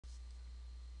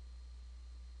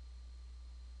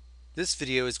This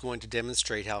video is going to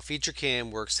demonstrate how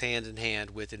FeatureCAM works hand in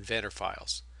hand with Inventor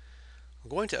files. I'm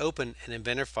going to open an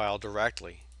Inventor file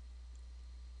directly,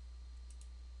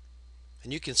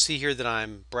 and you can see here that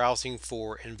I'm browsing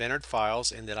for Inventor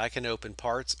files and that I can open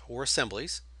parts or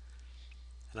assemblies.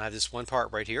 And I have this one part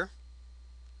right here.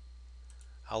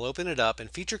 I'll open it up,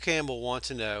 and FeatureCAM will want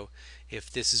to know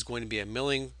if this is going to be a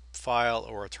milling file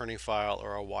or a turning file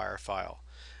or a wire file.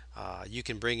 You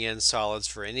can bring in solids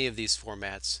for any of these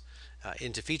formats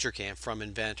into FeatureCAM from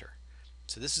Inventor.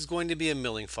 So this is going to be a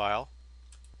milling file,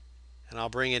 and I'll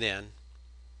bring it in.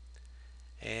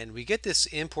 And we get this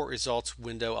import results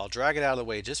window. I'll drag it out of the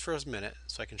way just for a minute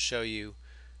so I can show you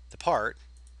the part.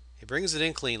 It brings it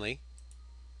in cleanly,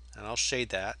 and I'll shade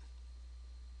that.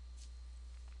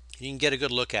 You can get a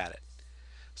good look at it.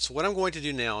 So what I'm going to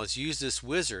do now is use this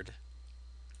wizard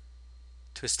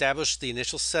to establish the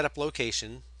initial setup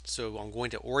location. So I'm going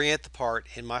to orient the part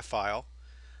in my file.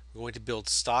 I'm going to build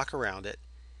stock around it,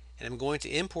 and I'm going to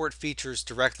import features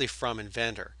directly from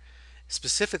Inventor,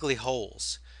 specifically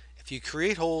holes. If you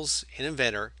create holes in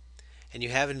Inventor and you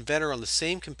have Inventor on the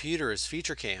same computer as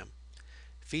FeatureCAM,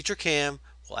 FeatureCAM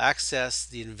will access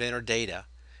the Inventor data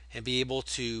and be able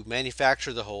to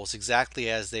manufacture the holes exactly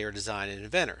as they are designed in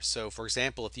Inventor. So for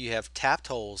example, if you have tapped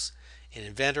holes in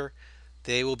Inventor,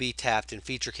 they will be tapped in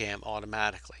FeatureCAM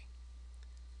automatically.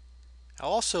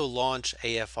 I'll also launch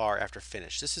AFR after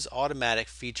finish. This is automatic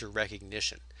feature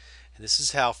recognition. And this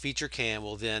is how FeatureCAM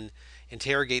will then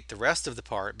interrogate the rest of the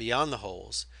part beyond the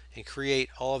holes and create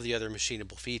all of the other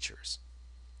machinable features.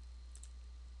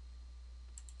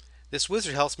 This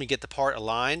wizard helps me get the part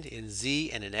aligned in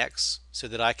Z and in X so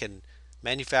that I can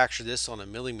manufacture this on a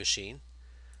milling machine.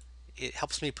 It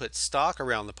helps me put stock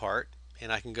around the part,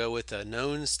 and I can go with a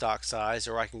known stock size,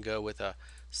 or I can go with a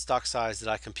stock size that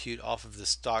I compute off of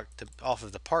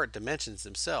the part dimensions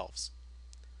themselves.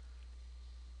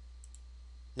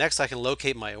 Next, I can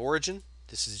locate my origin.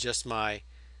 This is just my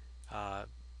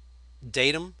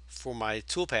datum for my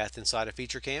toolpath inside of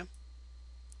FeatureCAM.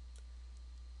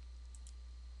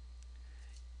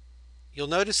 You'll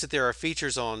notice that there are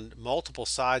features on multiple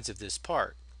sides of this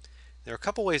part. There are a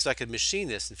couple ways I could machine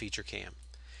this in FeatureCAM.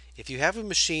 If you have a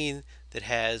machine that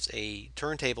has a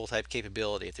turntable type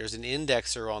capability, if there's an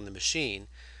indexer on the machine,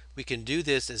 we can do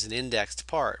this as an indexed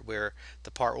part where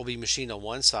the part will be machined on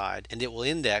one side and it will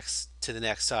index to the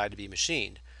next side to be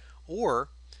machined. Or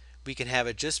we can have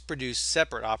it just produce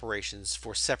separate operations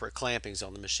for separate clampings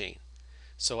on the machine.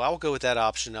 So I'll go with that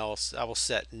option. I will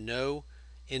set no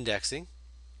indexing.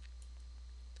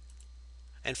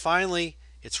 And finally,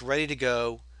 it's ready to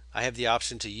go. I have the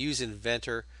option to use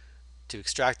Inventor to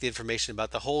extract the information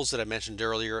about the holes that I mentioned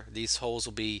earlier. These holes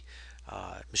will be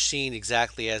machined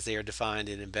exactly as they are defined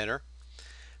in Inventor.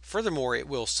 Furthermore, it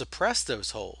will suppress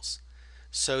those holes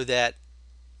so that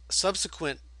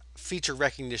subsequent feature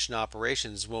recognition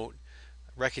operations won't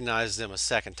recognize them a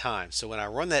second time. So when I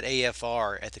run that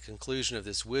AFR at the conclusion of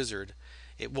this wizard,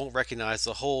 it won't recognize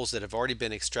the holes that have already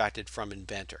been extracted from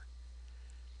Inventor.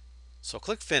 So I'll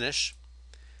click Finish,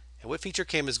 and what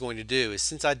FeatureCAM is going to do is,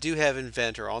 since I do have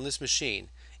Inventor on this machine,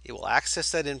 it will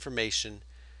access that information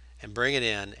and bring it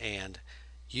in and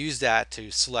use that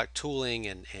to select tooling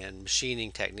and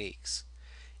machining techniques.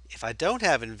 If I don't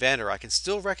have Inventor, I can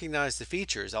still recognize the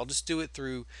features. I'll just do it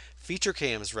through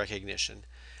FeatureCAM's recognition,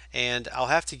 and I'll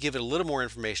have to give it a little more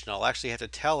information. I'll actually have to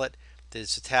tell it that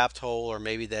it's a tapped hole or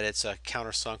maybe that it's a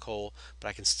countersunk hole, but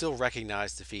I can still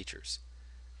recognize the features.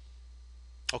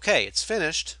 Okay, it's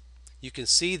finished. You can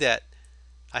see that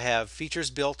I have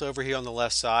features built over here on the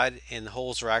left side, and the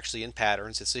holes are actually in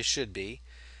patterns as they should be.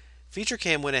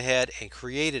 FeatureCAM went ahead and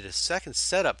created a second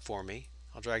setup for me.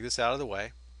 I'll drag this out of the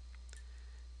way.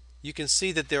 You can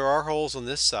see that there are holes on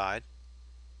this side.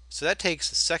 So that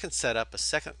takes a second setup, a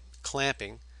second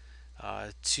clamping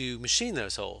to machine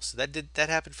those holes. So that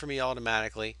happened for me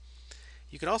automatically.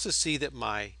 You can also see that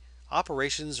my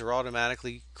operations are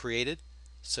automatically created.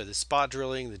 So the spot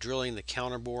drilling, the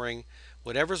counter boring,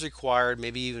 whatever is required,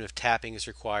 maybe even if tapping is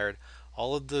required,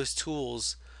 all of those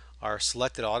tools are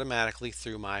selected automatically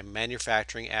through my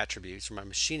manufacturing attributes or my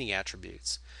machining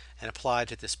attributes and applied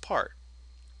to this part.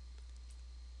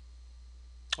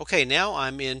 Okay, now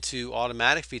I'm into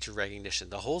automatic feature recognition.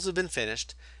 The holes have been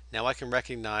finished. Now I can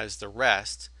recognize the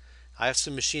rest. I have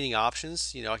some machining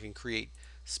options. I can create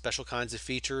special kinds of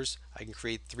features. I can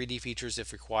create 3D features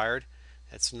if required.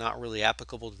 That's not really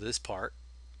applicable to this part.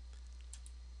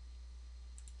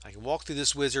 I can walk through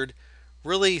this wizard.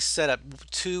 Really, setup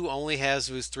 2 only has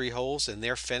those 3 holes and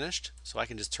they're finished, so I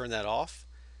can just turn that off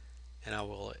and I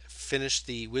will finish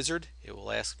the wizard. It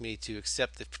will ask me to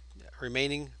accept the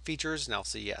remaining features and I'll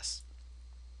say yes.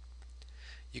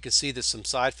 You can see that some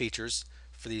side features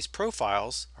for these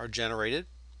profiles are generated.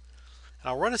 And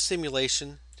I'll run a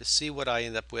simulation to see what I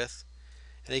end up with.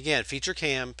 And again,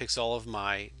 FeatureCAM picks all of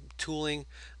my tooling,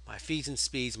 my feeds and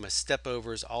speeds, my step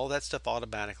overs, all that stuff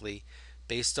automatically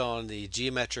based on the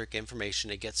geometric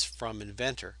information it gets from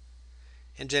Inventor,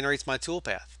 and generates my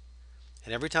toolpath.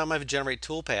 And every time I generate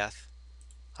toolpath,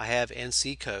 I have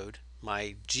NC code,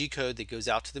 my G code that goes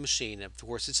out to the machine. And of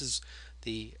course, this is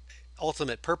the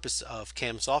ultimate purpose of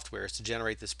CAM software, is to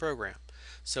generate this program.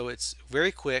 So it's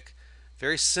very quick,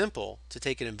 very simple to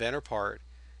take an Inventor part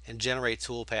and generate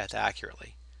toolpath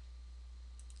accurately.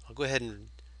 I'll go ahead and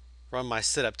run my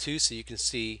setup too so you can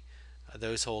see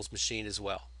those holes machined as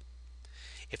well.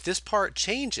 If this part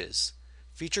changes,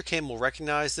 FeatureCAM will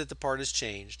recognize that the part has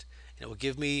changed, and it will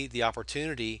give me the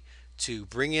opportunity to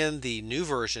bring in the new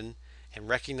version and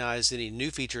recognize any new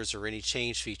features or any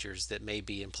changed features that may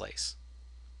be in place.